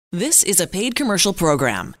This is a paid commercial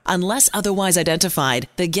program. Unless otherwise identified,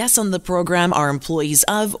 the guests on the program are employees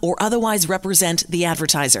of or otherwise represent the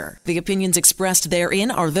advertiser. The opinions expressed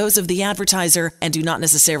therein are those of the advertiser and do not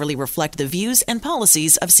necessarily reflect the views and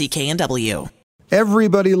policies of CKNW.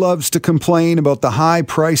 Everybody loves to complain about the high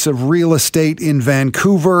price of real estate in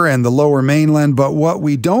Vancouver and the Lower Mainland, but what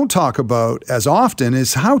we don't talk about as often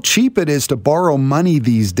is how cheap it is to borrow money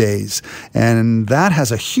these days. And that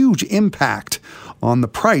has a huge impact on the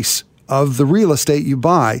price of the real estate you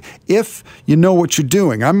buy, if you know what you're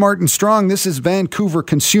doing. I'm Martin Strong. This is Vancouver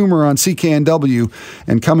Consumer on CKNW.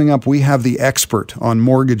 And coming up, we have the expert on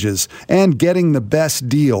mortgages and getting the best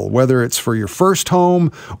deal, whether it's for your first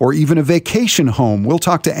home or even a vacation home. We'll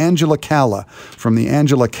talk to Angela Calla from the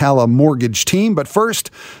Angela Calla Mortgage Team. But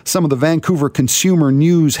first, some of the Vancouver Consumer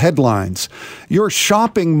News headlines. Your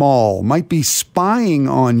shopping mall might be spying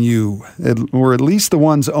on you, or at least the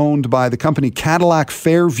ones owned by the company Cadillac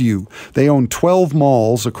Fairview. They own 12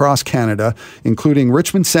 malls across Canada, including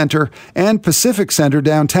Richmond Centre and Pacific Centre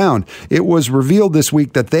downtown. It was revealed this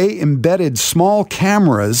week that they embedded small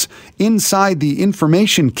cameras inside the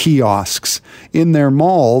information kiosks in their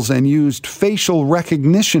malls and used facial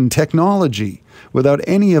recognition technology without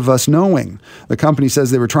any of us knowing. The company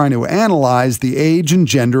says they were trying to analyze the age and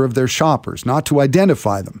gender of their shoppers, not to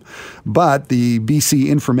identify them. But the BC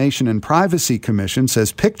Information and Privacy Commission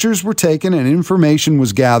says pictures were taken and information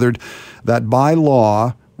was gathered that by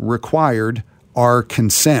law required our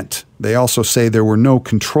consent. They also say there were no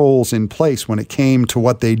controls in place when it came to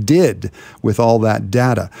what they did with all that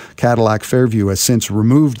data. Cadillac Fairview has since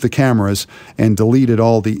removed the cameras and deleted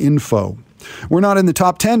all the info. We're not in the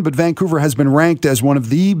top 10, but Vancouver has been ranked as one of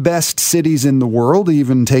the best cities in the world,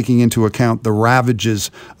 even taking into account the ravages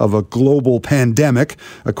of a global pandemic.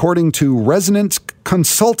 According to Resonance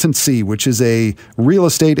Consultancy, which is a real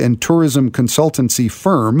estate and tourism consultancy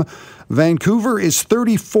firm, Vancouver is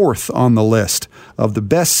 34th on the list of the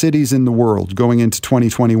best cities in the world going into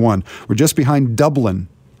 2021. We're just behind Dublin.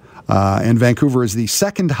 And Vancouver is the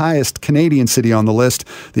second highest Canadian city on the list.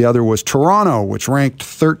 The other was Toronto, which ranked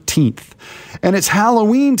 13th. And it's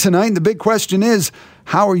Halloween tonight. And the big question is,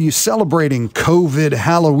 how are you celebrating COVID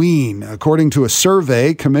Halloween? According to a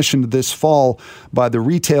survey commissioned this fall by the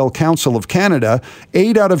Retail Council of Canada,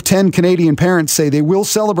 8 out of 10 Canadian parents say they will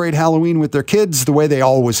celebrate Halloween with their kids the way they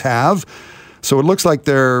always have. So it looks like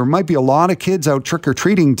there might be a lot of kids out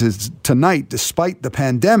trick-or-treating tonight despite the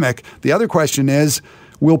pandemic. The other question is,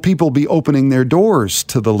 will people be opening their doors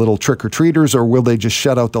to the little trick-or-treaters, or will they just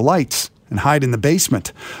shut out the lights and hide in the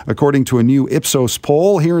basement? According to a new Ipsos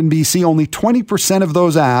poll here in BC, only 20% of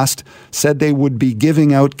those asked said they would be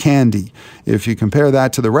giving out candy. If you compare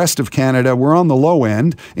that to the rest of Canada, we're on the low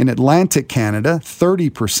end. In Atlantic Canada,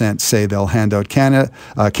 30% say they'll hand out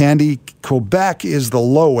candy. Quebec is the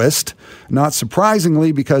lowest, not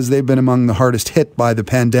surprisingly, because they've been among the hardest hit by the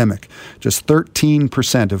pandemic. Just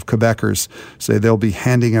 13% of Quebecers say they'll be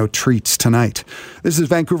handing out treats tonight. This is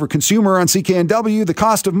Vancouver Consumer on CKNW. The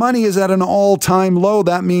cost of money is at an all-time low.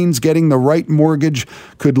 That means getting the right mortgage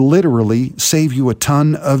could literally save you a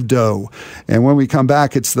ton of dough. And when we come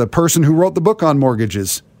back, it's the person who wrote the book on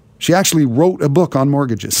mortgages. She actually wrote a book on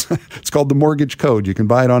mortgages. It's called The Mortgage Code. You can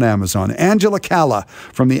buy it on Amazon. Angela Calla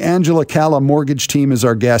from the Angela Calla Mortgage Team is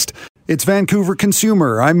our guest. It's Vancouver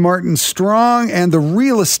Consumer. I'm Martin Strong, and the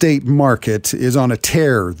real estate market is on a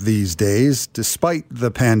tear these days, despite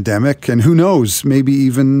the pandemic, and who knows, maybe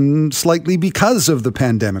even slightly because of the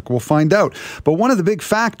pandemic. We'll find out. But one of the big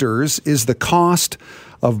factors is the cost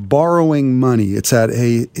of borrowing money. It's at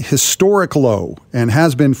a historic low and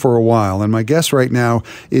has been for a while. And my guest right now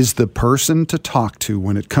is the person to talk to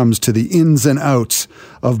when it comes to the ins and outs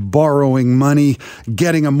of borrowing money,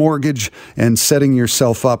 getting a mortgage, and setting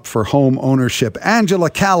yourself up for home ownership.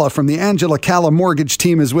 Angela Calla from the Angela Calla Mortgage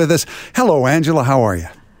Team is with us. Hello, Angela. How are you?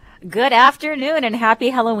 Good afternoon and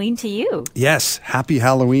happy Halloween to you. Yes, happy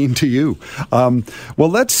Halloween to you. Well,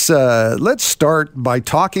 let's start by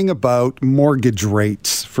talking about mortgage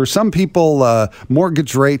rates. For some people,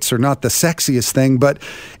 mortgage rates are not the sexiest thing, but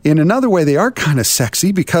in another way, they are kind of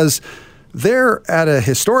sexy because they're at a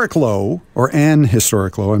historic low, or an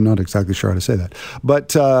historic low. I'm not exactly sure how to say that, but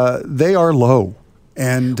they are low,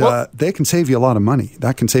 and they can save you a lot of money.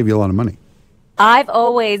 That can save you a lot of money. I've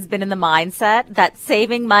always been in the mindset that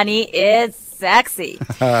saving money is sexy.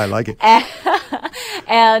 I like it.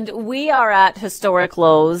 And we are at historic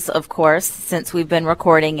lows, of course, since we've been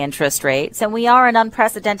recording interest rates, and we are in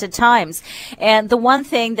unprecedented times. And the one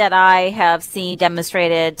thing that I have seen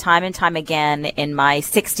demonstrated time and time again in my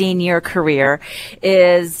 16-year career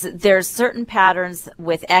is there's certain patterns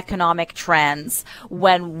with economic trends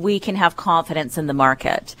when we can have confidence in the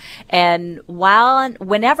market. And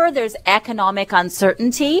whenever there's economic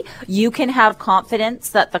uncertainty, you can have confidence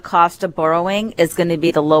that the cost of borrowing is going to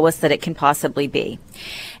be the lowest that it can possibly be.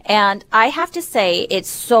 And I have to say, it's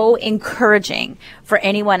so encouraging for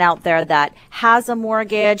anyone out there that has a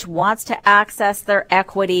mortgage, wants to access their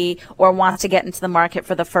equity, or wants to get into the market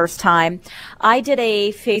for the first time. I did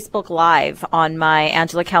a Facebook Live on my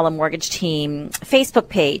Angela Calla Mortgage Team Facebook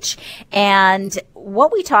page, and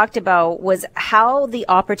what we talked about was how the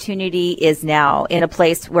opportunity is now in a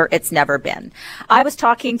place where it's never been. I was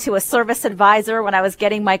talking to a service advisor when I was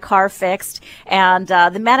getting my car fixed, and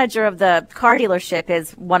the manager of the car dealership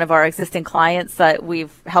is one of our existing clients that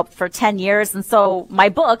we've helped for 10 years. And so my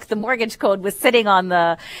book, The Mortgage Code, was sitting on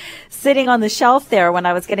the shelf there when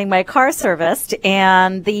I was getting my car serviced.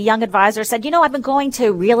 And the young advisor said, I've been going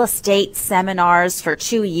to real estate seminars for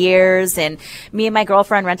 2 years, and me and my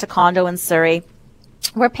girlfriend rent a condo in Surrey.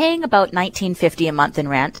 We're paying about $19.50 a month in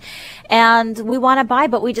rent, and we want to buy,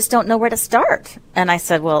 but we just don't know where to start. And I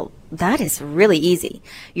said, well, that is really easy.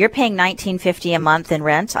 You're paying $19.50 a month in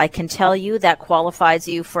rent. I can tell you that qualifies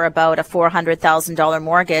you for about a $400,000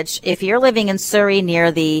 mortgage. If you're living in Surrey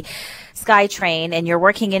near the SkyTrain and you're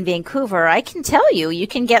working in Vancouver, I can tell you, you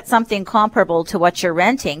can get something comparable to what you're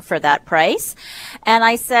renting for that price. And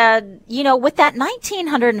I said, with that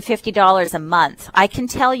 $1,950 a month, I can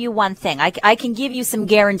tell you one thing. I can give you some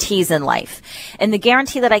guarantees in life. And the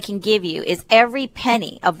guarantee that I can give you is every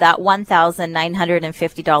penny of that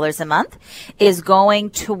 $1,950 a month is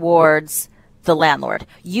going towards the landlord.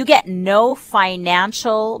 You get no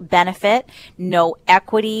financial benefit, no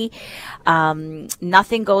equity,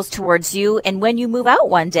 nothing goes towards you. And when you move out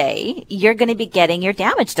one day, you're going to be getting your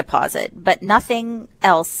damage deposit, but nothing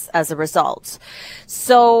else as a result.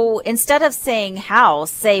 So instead of saying how,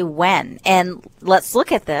 say when. And let's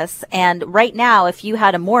look at this. And right now, if you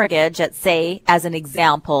had a mortgage at, say, as an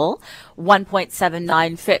example,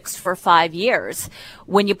 1.79 fixed for 5 years.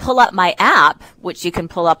 When you pull up my app, which you can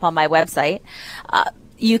pull up on my website,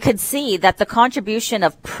 you could see that the contribution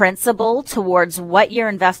of principal towards what you're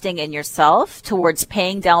investing in yourself, towards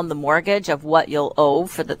paying down the mortgage of what you'll owe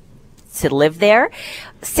to live there,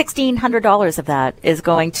 $1,600 of that is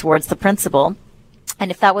going towards the principal.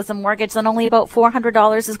 And if that was a mortgage, then only about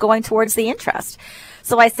 $400 is going towards the interest.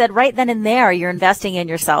 So I said right then and there, you're investing in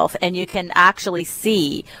yourself, and you can actually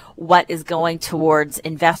see what is going towards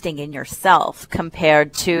investing in yourself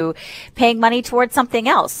compared to paying money towards something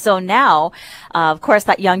else. So now, of course,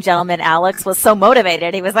 that young gentleman, Alex, was so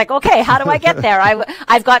motivated. He was like, okay, how do I get there?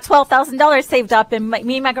 I've got $12,000 saved up, and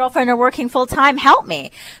me and my girlfriend are working full time. Help me.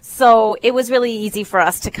 So it was really easy for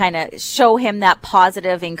us to kind of show him that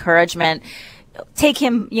positive encouragement, take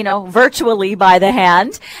him, virtually by the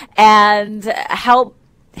hand, and help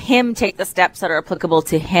him take the steps that are applicable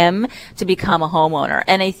to him to become a homeowner.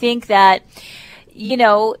 And I think that,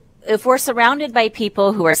 if we're surrounded by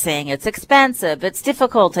people who are saying it's expensive, it's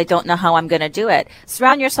difficult, I don't know how I'm going to do it,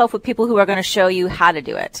 surround yourself with people who are going to show you how to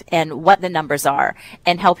do it and what the numbers are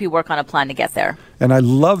and help you work on a plan to get there. And I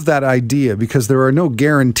love that idea because there are no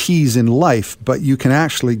guarantees in life, but you can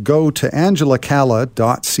actually go to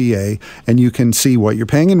angelacalla.ca and you can see what you're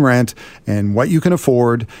paying in rent and what you can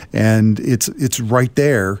afford, and it's right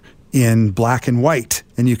there in black and white,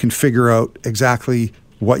 and you can figure out exactly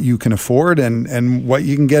what you can afford and what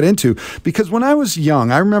you can get into. Because when I was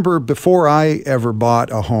young, I remember before I ever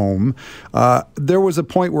bought a home, there was a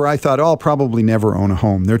point where I thought, I'll probably never own a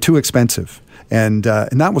home. They're too expensive. And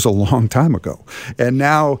that was a long time ago. And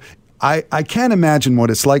now I can't imagine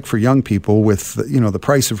what it's like for young people with, the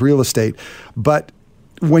price of real estate. But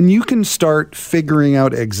when you can start figuring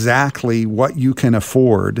out exactly what you can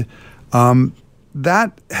afford,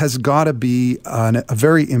 that has got to be a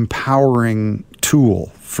very empowering tool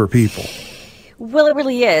for people. Well, it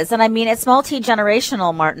really is. And I mean, it's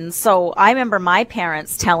multi-generational, Martin. So I remember my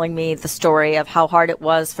parents telling me the story of how hard it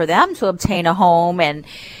was for them to obtain a home. And,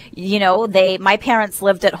 my parents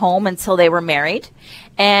lived at home until they were married,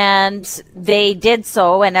 and they did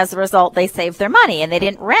so. And as a result, they saved their money and they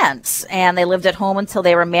didn't rent, and they lived at home until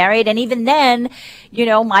they were married. And even then,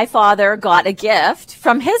 my father got a gift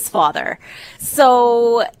from his father.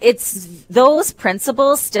 So it's those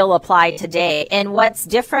principles still apply today. And what's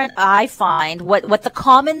different, I find, what the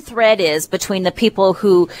common thread is between the people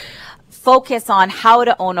who focus on how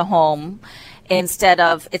to own a home instead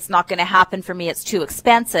of it's not going to happen for me, it's too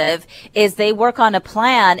expensive, is they work on a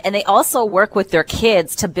plan, and they also work with their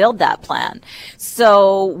kids to build that plan.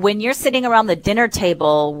 So when you're sitting around the dinner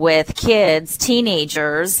table with kids,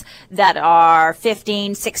 teenagers that are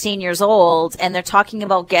 15, 16 years old, and they're talking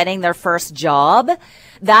about getting their first job,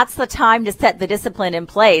 that's the time to set the discipline in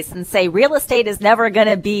place and say real estate is never going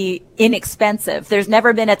to be inexpensive. There's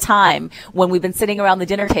never been a time when we've been sitting around the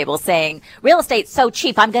dinner table saying real estate's so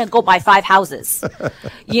cheap, I'm going to go buy 5 houses.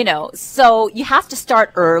 So you have to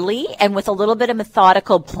start early and with a little bit of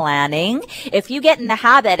methodical planning. If you get in the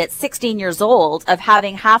habit at 16 years old of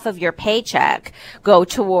having half of your paycheck go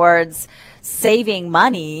towards saving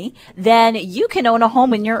money, then you can own a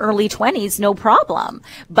home in your early 20s, no problem.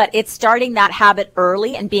 But it's starting that habit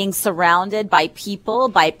early and being surrounded by people,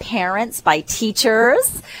 by parents, by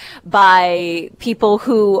teachers, by people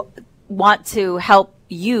who want to help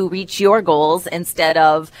you reach your goals instead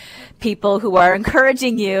of people who are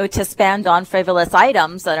encouraging you to spend on frivolous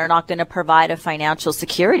items that are not going to provide a financial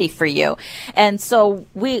security for you. And so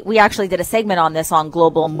we actually did a segment on this on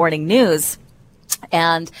Global Morning News.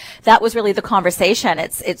 And that was really the conversation.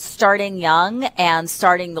 It's starting young and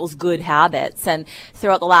starting those good habits. And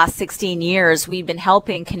throughout the last 16 years, we've been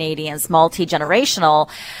helping Canadians, multi-generational,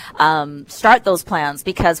 start those plans,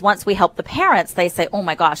 because once we help the parents, they say, oh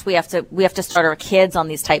my gosh, we have to start our kids on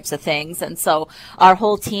these types of things. And so our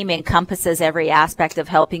whole team encompasses every aspect of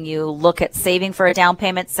helping you look at saving for a down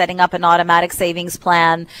payment, setting up an automatic savings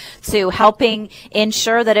plan, to helping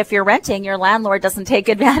ensure that if you're renting, your landlord doesn't take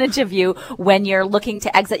advantage of you when you're looking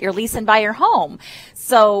to exit your lease and buy your home.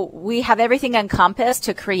 So we have everything encompassed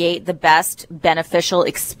to create the best beneficial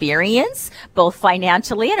experience, both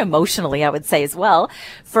financially and emotionally, I would say as well,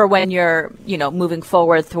 for when you're, moving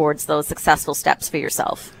forward towards those successful steps for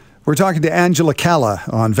yourself. We're talking to Angela Calla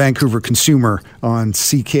on Vancouver Consumer on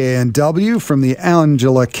CKNW from the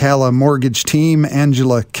Angela Calla Mortgage Team,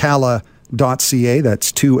 AngelaCalla.ca.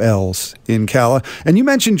 That's 2 L's in Calla. And you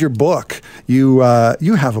mentioned your book. You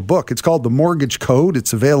have a book. It's called The Mortgage Code.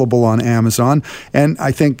 It's available on Amazon. And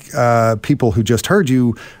I think people who just heard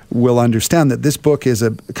you will understand that this book is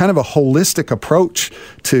a kind of a holistic approach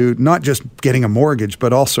to not just getting a mortgage,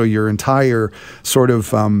 but also your entire sort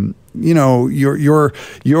of your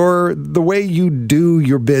the way you do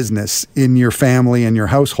your business in your family and your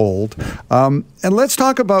household. And let's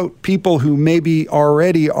talk about people who maybe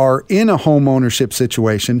already are in a home ownership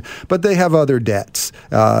situation, but they have other debts.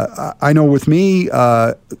 I know with me,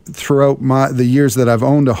 throughout the years that I've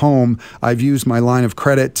owned a home, I've used my line of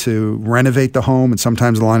credit to renovate the home, and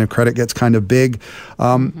sometimes the line of credit gets kind of big.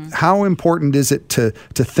 How important is it to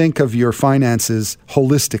think of your finances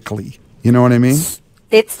holistically? You know what I mean?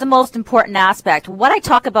 It's the most important aspect. What I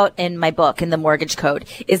talk about in my book, in the Mortgage Code,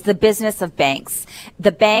 is the business of banks.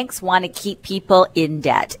 The banks want to keep people in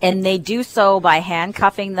debt, and they do so by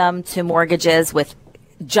handcuffing them to mortgages with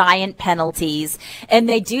giant penalties, and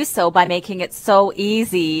they do so by making it so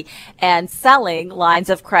easy and selling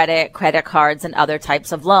lines of credit, credit cards, and other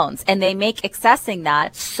types of loans. And they make accessing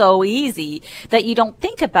that so easy that you don't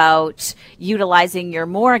think about utilizing your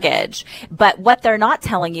mortgage. But what they're not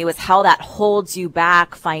telling you is how that holds you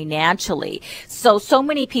back financially. So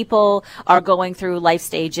many people are going through life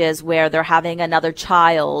stages where they're having another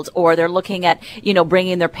child, or they're looking at,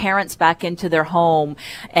 bringing their parents back into their home,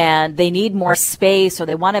 and they need more space,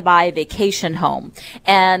 or they want to buy a vacation home.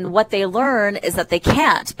 And what they learn is that they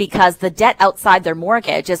can't, because the debt outside their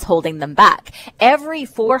mortgage is holding them back. Every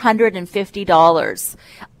 $450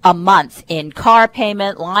 a month in car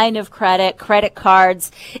payment, line of credit, credit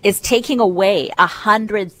cards is taking away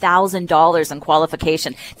 $100,000 in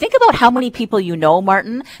qualification. Think about how many people you know,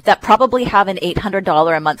 Martin, that probably have an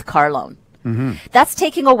 $800 a month car loan. Mm-hmm. That's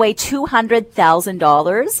taking away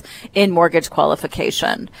 $200,000 in mortgage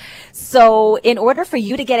qualification. So in order for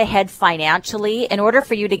you to get ahead financially, in order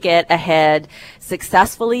for you to get ahead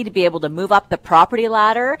successfully, to be able to move up the property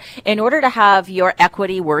ladder, in order to have your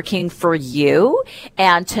equity working for you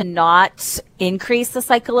and to not increase the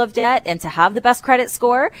cycle of debt and to have the best credit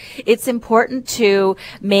score, it's important to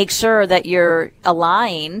make sure that you're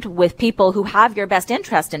aligned with people who have your best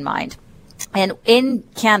interest in mind. And in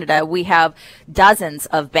Canada, we have dozens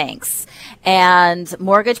of banks, and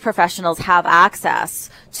mortgage professionals have access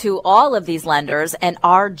to all of these lenders, and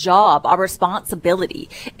our job, our responsibility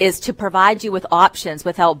is to provide you with options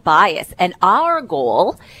without bias. And our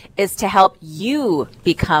goal is to help you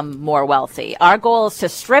become more wealthy. Our goal is to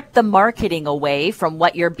strip the marketing away from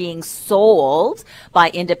what you're being sold by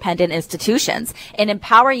independent institutions and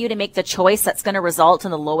empower you to make the choice that's going to result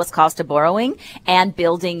in the lowest cost of borrowing and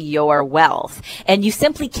building your wealth. And you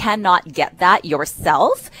simply cannot get that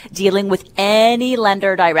yourself dealing with any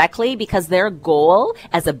lender directly, because their goal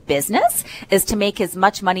as a business is to make as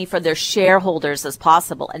much money for their shareholders as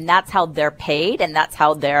possible. And that's how they're paid, and that's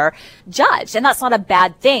how they're judged. And that's not a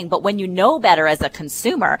bad thing. But when you know better as a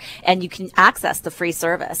consumer and you can access the free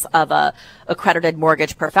service of a accredited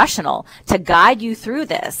mortgage professional to guide you through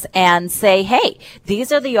this and say, hey,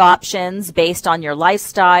 these are the options based on your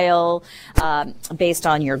lifestyle, based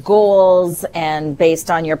on your goals, and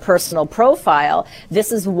based on your personal profile.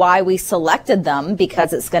 This is why we selected them,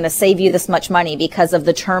 because it's going to save you this much money, because of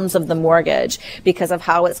the terms of the mortgage, because of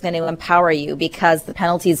how it's going to empower you, because the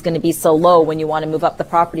penalty is going to be so low when you want to move up the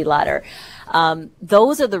property ladder.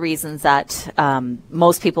 Those are the reasons that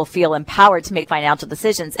most people feel empowered to make financial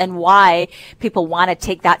decisions, and why people want to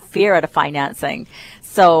take that fear out of financing.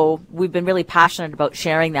 So we've been really passionate about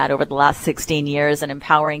sharing that over the last 16 years and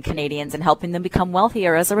empowering Canadians and helping them become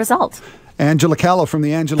wealthier as a result. Angela Calla from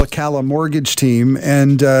the Angela Calla Mortgage Team,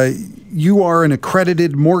 and you are an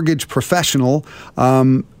accredited mortgage professional.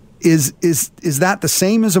 Is that the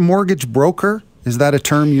same as a mortgage broker? Is that a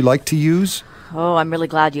term you like to use? Oh, I'm really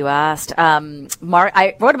glad you asked. I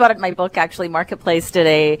wrote about it in my book, actually. Marketplace did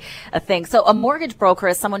a thing. So a mortgage broker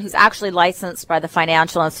is someone who's actually licensed by the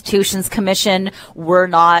Financial Institutions Commission. We're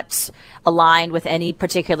not aligned with any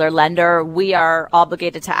particular lender. We are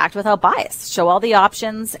obligated to act without bias, show all the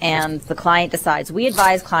options, and the client decides. We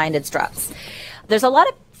advise, client instructs. There's a lot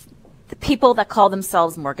of people that call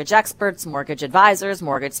themselves mortgage experts, mortgage advisors,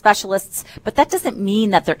 mortgage specialists, but that doesn't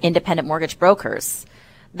mean that they're independent mortgage brokers.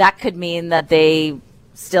 That could mean that they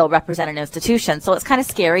still represent an institution. So it's kind of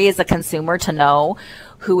scary as a consumer to know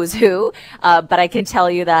who is who. But I can tell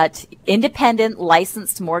you that independent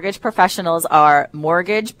licensed mortgage professionals are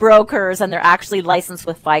mortgage brokers, and they're actually licensed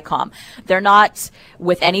with FICOM. They're not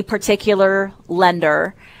with any particular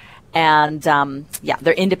lender. And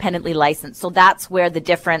they're independently licensed. So that's where the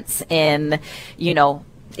difference in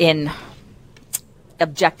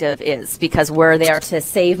objective is, because we're there to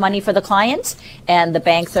save money for the client, and the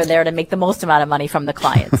banks are there to make the most amount of money from the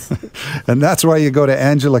clients. And that's why you go to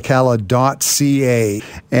angelacalla.ca.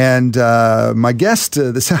 And my guest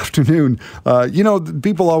this afternoon,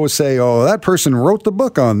 people always say, oh, that person wrote the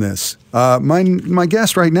book on this. My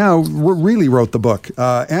guest right now really wrote the book.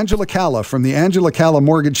 Angela Calla from the Angela Calla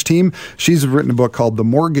Mortgage Team. She's written a book called The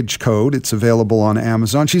Mortgage Code. It's available on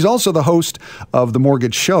Amazon. She's also the host of The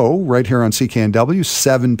Mortgage Show right here on CKNW,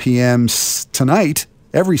 7 p.m. tonight,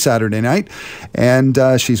 every Saturday night. And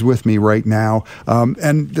she's with me right now.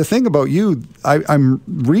 And the thing about you, I'm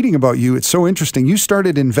reading about you, it's so interesting. You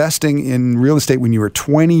started investing in real estate when you were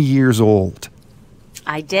 20 years old.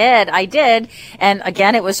 I did. And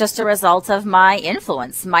again, it was just a result of my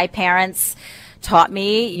influence. My parents taught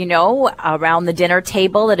me, around the dinner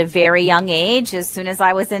table at a very young age, as soon as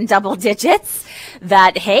I was in double digits,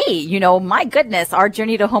 that, hey, my goodness, our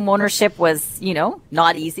journey to home ownership was,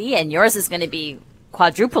 not easy, and yours is going to be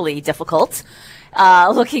quadruply difficult.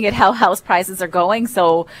 Looking at how house prices are going.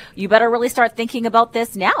 So you better really start thinking about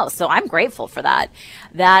this now. So I'm grateful for that.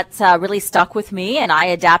 That really stuck with me, and I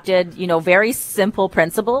adapted, very simple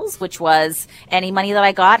principles, which was any money that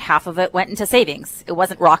I got, half of it went into savings. It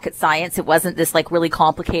wasn't rocket science. It wasn't this really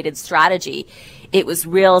complicated strategy. It was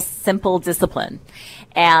real simple discipline.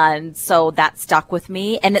 And so that stuck with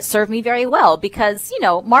me, and it served me very well because,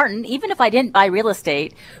 Martin, even if I didn't buy real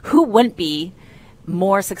estate, who wouldn't be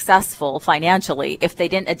more successful financially if they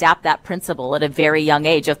didn't adapt that principle at a very young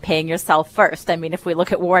age of paying yourself first? I mean, if we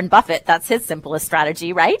look at Warren Buffett, that's his simplest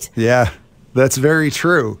strategy, right? Yeah, that's very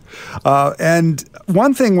true. And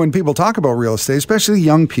one thing when people talk about real estate, especially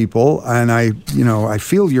young people, and I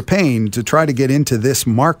feel your pain to try to get into this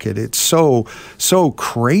market. It's so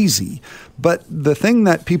crazy. But the thing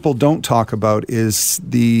that people don't talk about is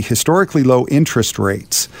the historically low interest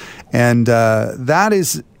rates. And that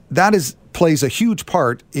plays a huge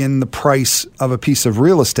part in the price of a piece of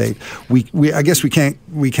real estate. I guess we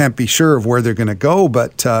can't be sure of where they're going to go,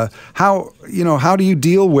 but how do you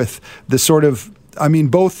deal with the sort of,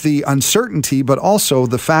 both the uncertainty, but also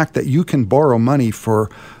the fact that you can borrow money for,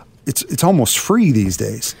 it's almost free these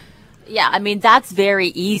days. Yeah, I mean, that's very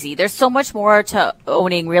easy. There's so much more to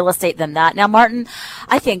owning real estate than that. Now, Martin,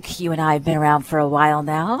 I think you and I have been around for a while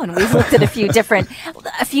now, and we've looked at a few different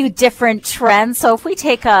trends. So if we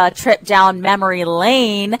take a trip down memory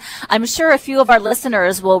lane, I'm sure a few of our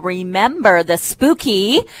listeners will remember the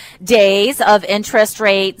spooky days of interest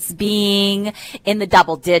rates being in the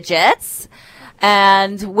double digits.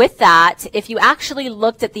 And with that, if you actually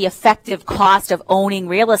looked at the effective cost of owning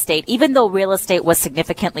real estate, even though real estate was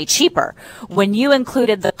significantly cheaper, when you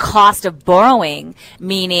included the cost of borrowing,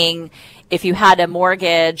 meaning if you had a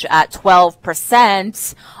mortgage at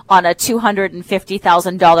 12% on a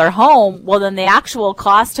 $250,000 home, well, then the actual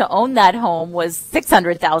cost to own that home was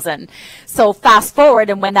 $600,000. So fast forward,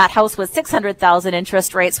 and when that house was $600,000,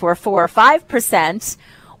 interest rates were 4 or 5%.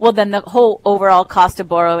 Well, then the whole overall cost of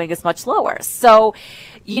borrowing is much lower. So,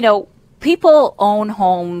 people own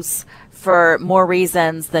homes for more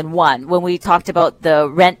reasons than one. When we talked about the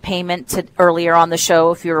rent payment earlier on the show,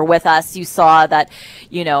 if you were with us, you saw that,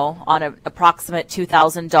 on an approximate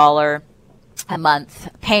 $2,000 a month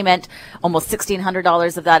payment, almost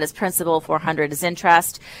 $1,600 of that is principal, $400 is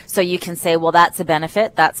interest. So you can say, well, that's a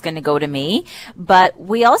benefit. That's going to go to me. But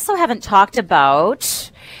we also haven't talked about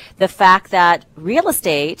the fact that real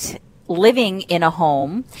estate, living in a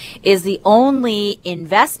home, is the only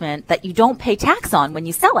investment that you don't pay tax on when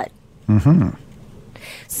you sell it. Mm-hmm.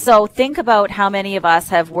 So think about how many of us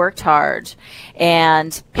have worked hard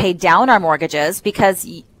and paid down our mortgages because,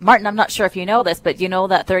 Martin, I'm not sure if you know this, but you know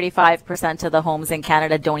that 35% of the homes in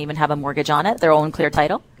Canada don't even have a mortgage on it, their own clear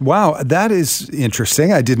title? Wow, that is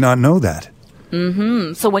interesting. I did not know that.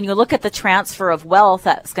 Mm-hmm. So when you look at the transfer of wealth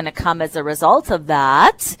that's going to come as a result of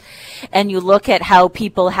that, and you look at how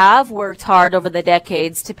people have worked hard over the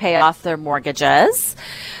decades to pay off their mortgages,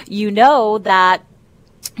 you know that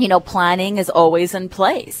planning is always in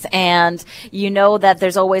place, and that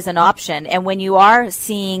there's always an option. And when you are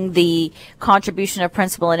seeing the contribution of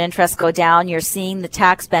principal and interest go down, you're seeing the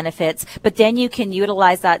tax benefits, but then you can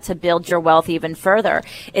utilize that to build your wealth even further.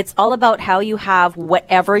 It's all about how you have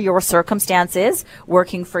whatever your circumstance is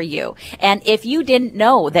working for you. And if you didn't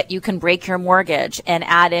know that you can break your mortgage and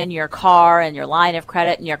add in your car and your line of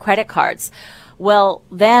credit and your credit cards, well,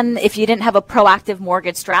 then if you didn't have a proactive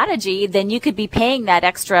mortgage strategy, then you could be paying that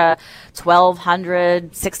extra $1,200,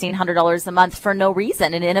 $1,600 a month for no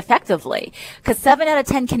reason and ineffectively. Because 7 out of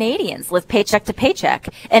 10 Canadians live paycheck to paycheck.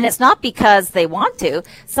 And it's not because they want to.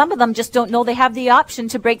 Some of them just don't know they have the option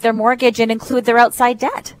to break their mortgage and include their outside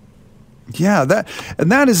debt. Yeah,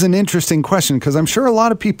 that is an interesting question because I'm sure a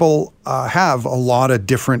lot of people have a lot of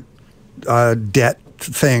different debt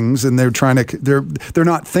things, and they're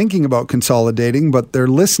not thinking about consolidating, but they're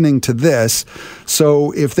listening to this.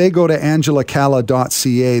 So if they go to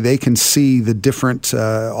angelacalla.ca, they can see the different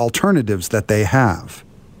alternatives that they have.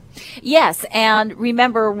 Yes, and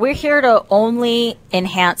remember, we're here to only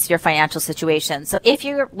enhance your financial situation. So if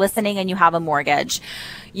you're listening and you have a mortgage,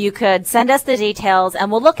 you could send us the details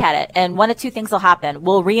and we'll look at it. And one of two things will happen.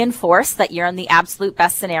 We'll reinforce that you're in the absolute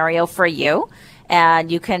best scenario for you.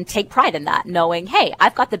 And you can take pride in that, knowing, hey,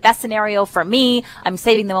 I've got the best scenario for me. I'm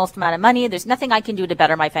saving the most amount of money. There's nothing I can do to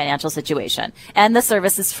better my financial situation. And the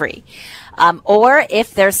service is free. Or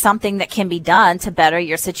if there's something that can be done to better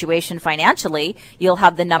your situation financially, you'll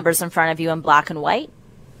have the numbers in front of you in black and white.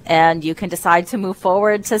 And you can decide to move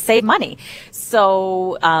forward to save money.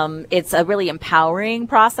 So it's a really empowering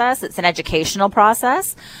process. It's an educational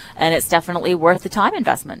process. And it's definitely worth the time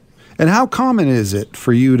investment. And how common is it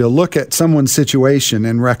for you to look at someone's situation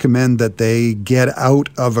and recommend that they get out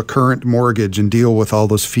of a current mortgage and deal with all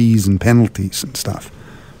those fees and penalties and stuff?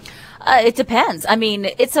 It depends. I mean,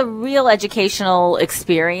 it's a real educational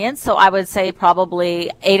experience. So I would say probably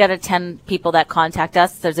 8 out of 10 people that contact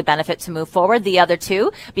us, there's a benefit to move forward. The other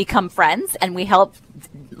 2 become friends, and we help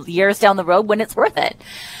years down the road when it's worth it.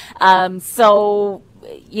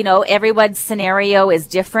 Everyone's scenario is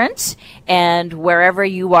different, and wherever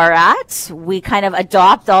you are at, we kind of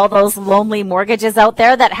adopt all those lonely mortgages out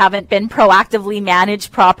there that haven't been proactively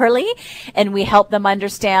managed properly, and we help them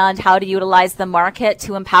understand how to utilize the market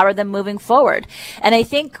to empower them moving forward. And I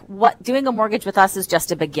think doing a mortgage with us is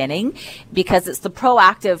just a beginning, because it's the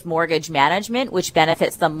proactive mortgage management which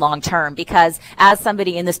benefits them long term. Because as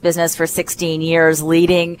somebody in this business for 16 years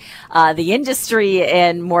leading the industry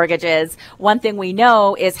in mortgages, one thing we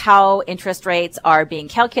know is how interest rates are being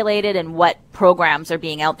calculated and what programs are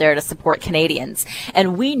being out there to support Canadians.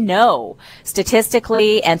 And we know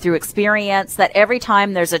statistically and through experience that every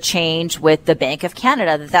time there's a change with the Bank of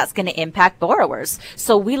Canada, that's going to impact borrowers.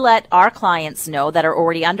 So we let our clients know that are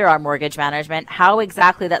already under our mortgage management how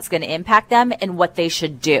exactly that's going to impact them and what they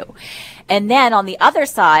should do. And then on the other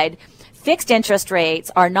side, Fixed interest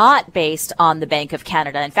rates are not based on the Bank of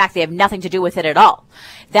Canada. In fact, they have nothing to do with it at all.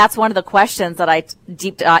 That's one of the questions that I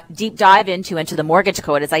deep dive into the mortgage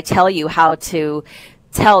code, is I tell you how to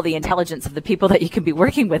tell the intelligence of the people that you can be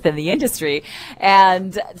working with in the industry.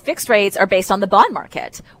 And fixed rates are based on the bond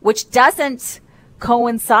market, which doesn't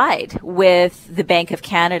coincide with the Bank of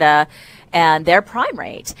Canada and their prime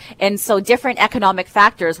rate. And so different economic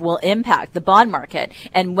factors will impact the bond market.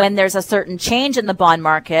 And when there's a certain change in the bond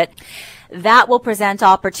market, that will present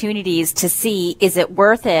opportunities to see, is it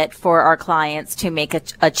worth it for our clients to make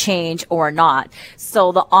a change or not?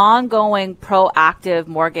 So the ongoing proactive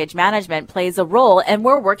mortgage management plays a role, and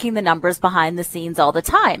we're working the numbers behind the scenes all the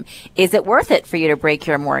time. Is it worth it for you to break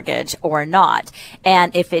your mortgage or not?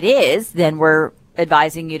 And if it is, then we're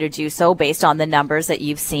advising you to do so based on the numbers that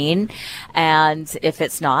you've seen. And if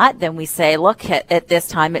it's not, then we say, look, at this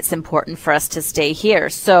time, it's important for us to stay here.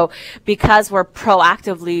 So because we're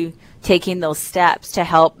proactively taking those steps to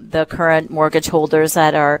help the current mortgage holders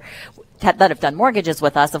that have done mortgages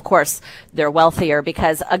with us, of course, they're wealthier,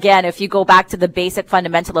 because again, if you go back to the basic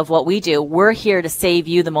fundamental of what we do, we're here to save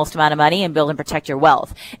you the most amount of money and build and protect your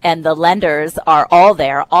wealth. And the lenders are all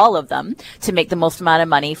there, all of them, to make the most amount of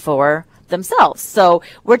money for themselves. So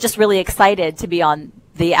we're just really excited to be on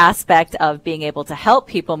the aspect of being able to help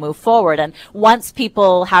people move forward. And once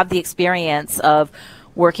people have the experience of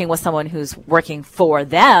working with someone who's working for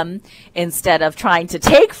them instead of trying to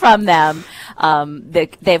take from them,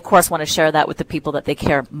 they of course want to share that with the people that they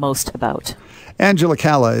care most about. Angela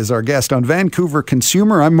Calla is our guest on Vancouver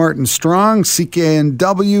Consumer. I'm Martin Strong,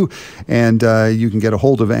 CKNW, and you can get a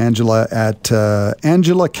hold of Angela at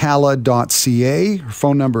angelacalla.ca. Her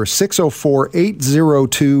phone number is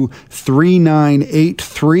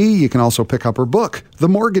 604-802-3983. You can also pick up her book, The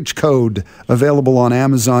Mortgage Code, available on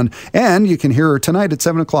Amazon. And you can hear her tonight at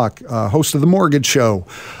 7 o'clock, host of The Mortgage Show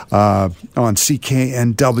on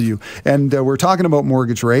CKNW. And we're talking about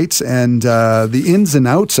mortgage rates and the ins and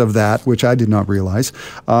outs of that, which I did not realize.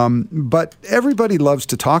 But everybody loves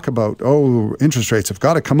to talk about, interest rates have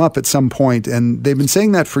got to come up at some point. And they've been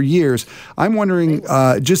saying that for years. I'm wondering,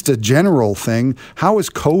 just a general thing, how is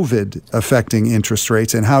COVID affecting interest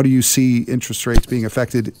rates, and how do you see interest rates being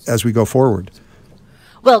affected as we go forward?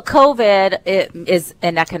 Well, COVID is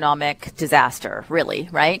an economic disaster, really,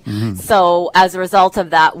 right? Mm-hmm. So as a result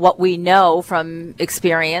of that, what we know from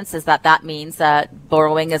experience is that means that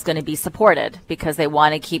borrowing is going to be supported because they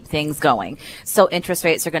want to keep things going. So interest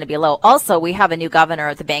rates are going to be low. Also, we have a new governor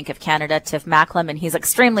at the Bank of Canada, Tiff Macklem, and he's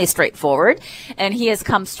extremely straightforward. And he has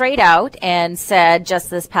come straight out and said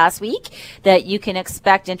just this past week that you can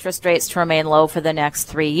expect interest rates to remain low for the next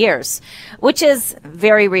 3 years, which is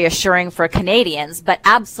very reassuring for Canadians. But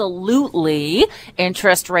absolutely,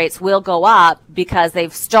 interest rates will go up because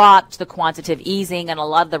they've stopped the quantitative easing and a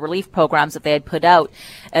lot of the relief programs that they had put out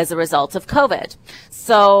as a result of COVID.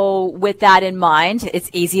 So with that in mind, it's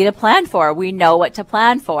easy to plan for. We know what to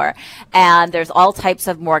plan for. And there's all types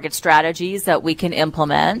of mortgage strategies that we can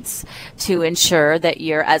implement to ensure that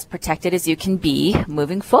you're as protected as you can be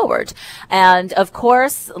moving forward. And of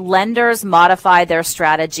course, lenders modify their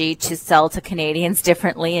strategy to sell to Canadians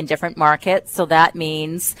differently in different markets. So that means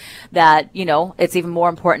that, it's even more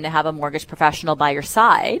important to have a mortgage professional by your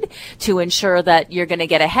side to ensure that you're going to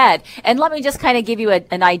get ahead. And let me just kind of give you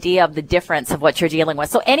an idea of the difference of what you're dealing with.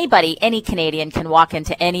 So any Canadian can walk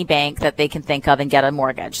into any bank that they can think of and get a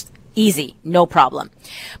mortgage. Easy, no problem.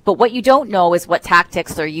 But what you don't know is what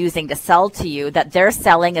tactics they're using to sell to you that they're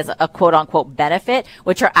selling as a quote unquote benefit,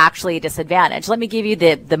 which are actually a disadvantage. Let me give you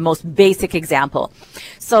the most basic example.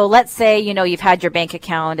 So let's say, you've had your bank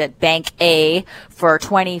account at Bank A for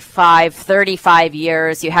 25, 35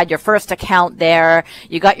 years. You had your first account there.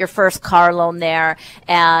 You got your first car loan there,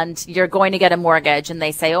 and you're going to get a mortgage. And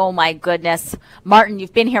they say, oh my goodness, Martin,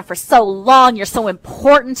 you've been here for so long. You're so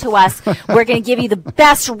important to us. We're going to give you the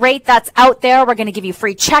best rate that's out there. We're going to give you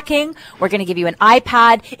free checking. We're going to give you an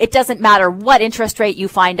iPad. It doesn't matter what interest rate you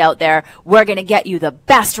find out there. We're going to get you the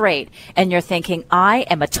best rate. And you're thinking, I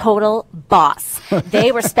am a total boss.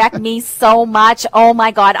 They respect me so much. Oh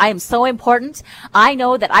my God, I am so important. I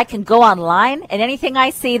know that I can go online and anything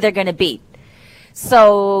I see, they're going to beat.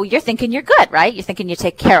 So you're thinking you're good, right? You're thinking you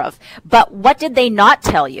take care of. But what did they not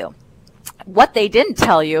tell you? What they didn't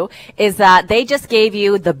tell you is that they just gave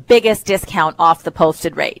you the biggest discount off the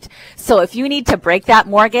posted rate. So if you need to break that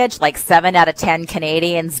mortgage, like 7 out of 10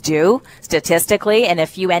 Canadians do statistically, and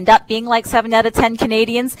if you end up being like 7 out of 10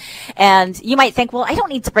 Canadians, and you might think, well, I don't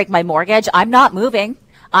need to break my mortgage. I'm not moving.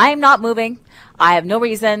 I'm not moving. I have no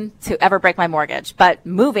reason to ever break my mortgage. But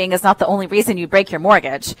moving is not the only reason you break your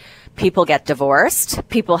mortgage. People get divorced.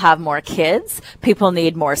 People have more kids. People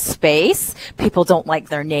need more space. People don't like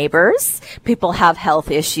their neighbors. People have health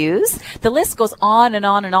issues. The list goes on and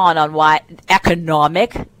on and on why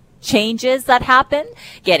economic changes that happen,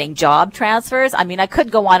 getting job transfers. I mean, I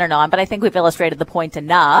could go on and on, but I think we've illustrated the point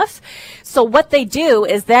enough. So what they do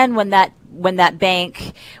is then when that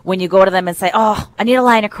bank, when you go to them and say, oh, I need a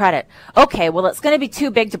line of credit. Okay, well, it's going to be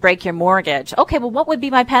too big to break your mortgage. Okay, well, what would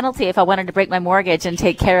be my penalty if I wanted to break my mortgage and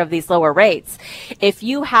take care of these lower rates? If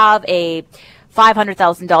you have a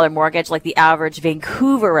 $500,000 mortgage, like the average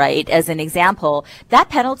Vancouverite, as an example, that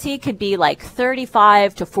penalty could be like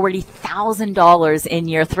 $35,000 to $40,000 in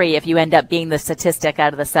year 3 if you end up being the statistic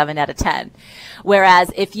out of the 7 out of 10.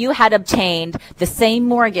 Whereas if you had obtained the same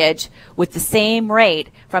mortgage with the same rate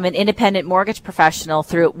from an independent mortgage professional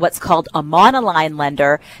through what's called a monoline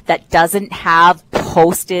lender that doesn't have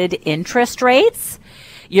posted interest rates,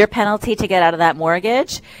 your penalty to get out of that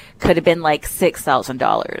mortgage could have been like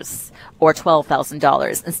 $6,000 or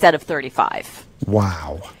 $12,000 instead of $35,000.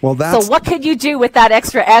 Wow. Well, that's... So what could you do with that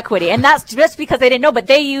extra equity? And that's just because they didn't know, but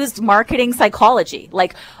they used marketing psychology.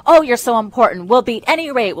 Like, oh, you're so important. We'll beat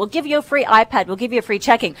any rate. We'll give you a free iPad. We'll give you a free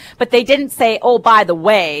checking. But they didn't say, oh, by the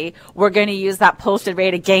way, we're going to use that posted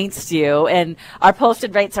rate against you. And our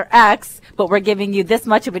posted rates are X, but we're giving you this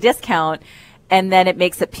much of a discount. And then it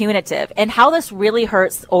makes it punitive. And how this really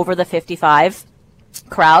hurts over the 55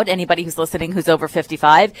 crowd, anybody who's listening who's over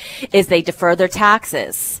 55, is they defer their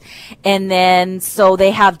taxes. And then so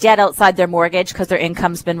they have debt outside their mortgage because their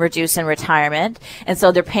income's been reduced in retirement. And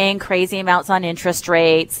so they're paying crazy amounts on interest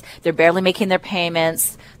rates. They're barely making their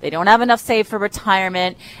payments. They don't have enough saved for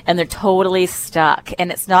retirement, and they're totally stuck.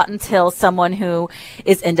 And it's not until someone who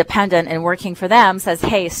is independent and working for them says,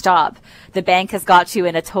 hey, stop. The bank has got you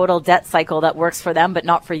in a total debt cycle that works for them, but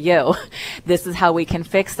not for you. This is how we can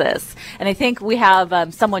fix this. And I think we have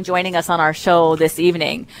someone joining us on our show this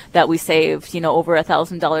evening that we saved, over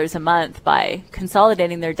 $1,000 a month by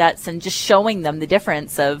consolidating their debts and just showing them the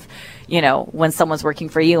difference of, when someone's working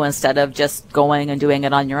for you instead of just going and doing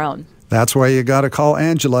it on your own. That's why you got to call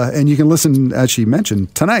Angela. And you can listen, as she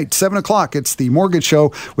mentioned, tonight, 7 o'clock. It's the Mortgage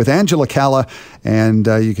Show with Angela Calla. And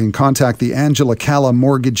you can contact the Angela Calla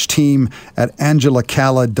Mortgage team at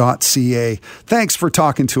angelacalla.ca. Thanks for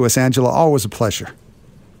talking to us, Angela. Always a pleasure.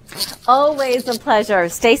 Always a pleasure.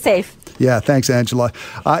 Stay safe. Yeah, thanks, Angela.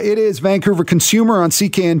 It is Vancouver Consumer on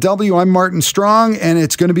CKNW. I'm Martin Strong, and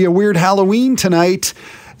it's going to be a weird Halloween tonight.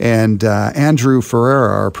 And Andrew Ferreira,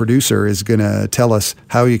 our producer, is going to tell us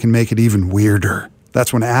how you can make it even weirder.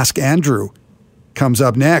 That's when Ask Andrew comes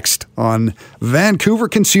up next on Vancouver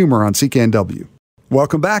Consumer on CKNW.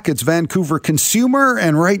 Welcome back. It's Vancouver Consumer,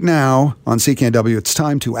 and right now on CKNW, it's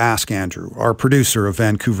time to Ask Andrew. Our producer of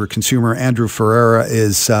Vancouver Consumer, Andrew Ferreira,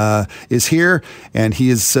 is here, and he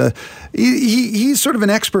is he's sort of an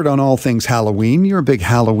expert on all things Halloween. You're a big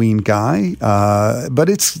Halloween guy, but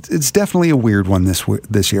it's definitely a weird one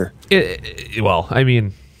this year. Well, I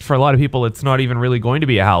mean, for a lot of people, it's not even really going to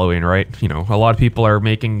be a Halloween, right? A lot of people are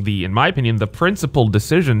making in my opinion, the principled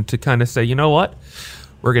decision to kind of say, you know what?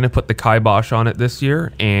 We're going to put the kibosh on it this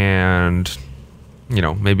year, and,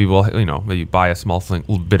 maybe we'll, maybe buy a small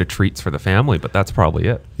little bit of treats for the family, but that's probably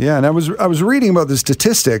it. Yeah, and I was reading about the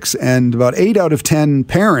statistics, and about 8 out of 10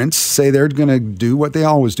 parents say they're going to do what they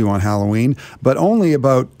always do on Halloween, but only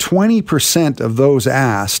about 20% of those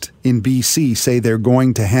asked in BC say they're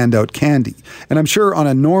going to hand out candy. And I'm sure on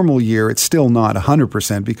a normal year, it's still not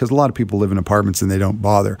 100% because a lot of people live in apartments and they don't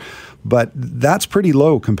bother. But that's pretty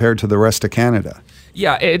low compared to the rest of Canada.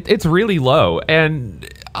 Yeah, it's really low. And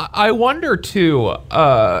I wonder, too,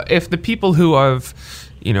 if the people who have,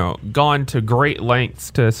 gone to great lengths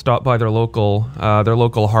to stop by their local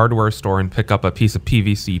hardware store and pick up a piece of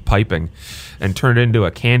PVC piping and turn it into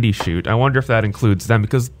a candy chute, I wonder if that includes them,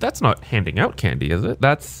 because that's not handing out candy, is it?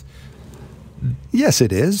 Yes,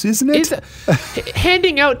 it is, isn't it?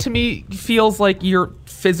 Handing out to me feels like you're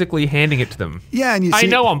physically handing it to them. Yeah, and I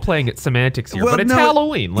know I'm playing at semantics here, but it's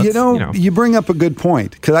Halloween. You bring up a good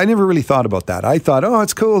point, because I never really thought about that. I thought, oh,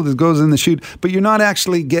 it's cool, it goes in the chute, but you're not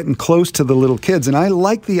actually getting close to the little kids. And I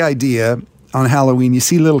like the idea. On Halloween, you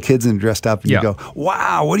see little kids and dressed up, and you go,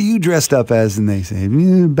 wow, what are you dressed up as? And they say,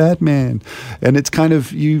 Batman. And it's kind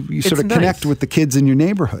of, you sort of connect with the kids in your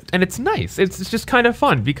neighborhood. And it's nice. It's just kind of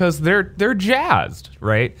fun because they're jazzed,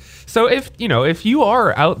 right? So if you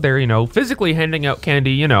are out there, physically handing out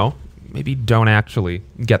candy, maybe don't actually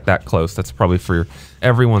get that close. That's probably for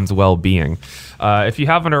everyone's well-being. If you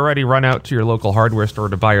haven't already run out to your local hardware store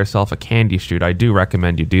to buy yourself a candy chute, I do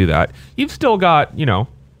recommend you do that. You've still got,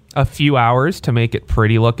 a few hours to make it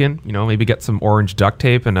pretty looking. Maybe get some orange duct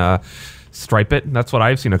tape and stripe it. That's what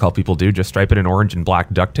I've seen a couple people do. Just stripe it in orange and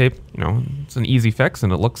black duct tape. It's an easy fix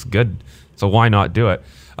and it looks good. So why not do it?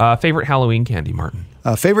 Favorite Halloween candy, Martin?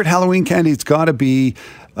 Favorite Halloween candy, it's got to be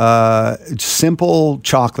simple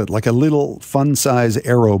chocolate, like a little fun-size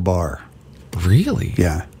Aero bar. Really?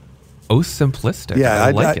 Yeah. Oh, simplistic. Yeah,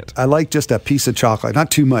 I like it. I like just a piece of chocolate,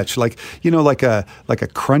 not too much. Like like a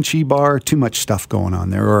crunchy bar, too much stuff going on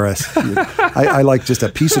there. Or I like just a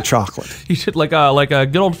piece of chocolate. You should like a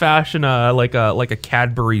good old fashioned like a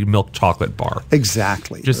Cadbury milk chocolate bar.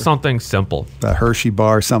 Exactly. Just something simple. A Hershey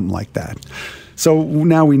bar, something like that. So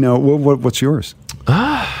now we know. What's yours?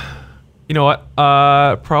 You know what?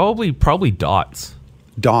 Probably Dots.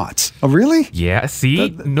 Dots. Oh, really? Yeah. See,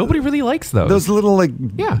 nobody really likes those. Those little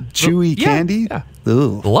chewy candy. Yeah.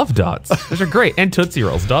 Ugh. Love Dots. Those are great. And Tootsie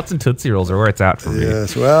Rolls. Dots and Tootsie Rolls are where it's at for me.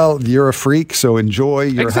 Yes. Well, you're a freak, so enjoy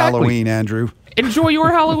your Halloween, Andrew. Enjoy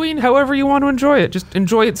your Halloween however you want to enjoy it. Just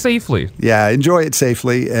enjoy it safely. Yeah, enjoy it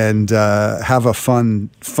safely and have a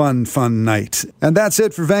fun night. And that's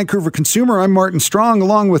it for Vancouver Consumer. I'm Martin Strong,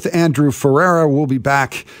 along with Andrew Ferreira. We'll be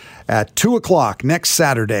back at 2 o'clock next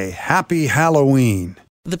Saturday. Happy Halloween.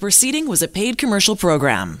 The proceeding was a paid commercial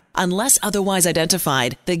program. Unless otherwise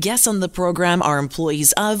identified, the guests on the program are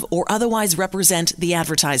employees of or otherwise represent the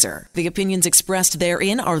advertiser. The opinions expressed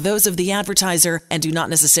therein are those of the advertiser and do not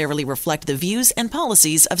necessarily reflect the views and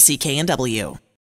policies of CKNW.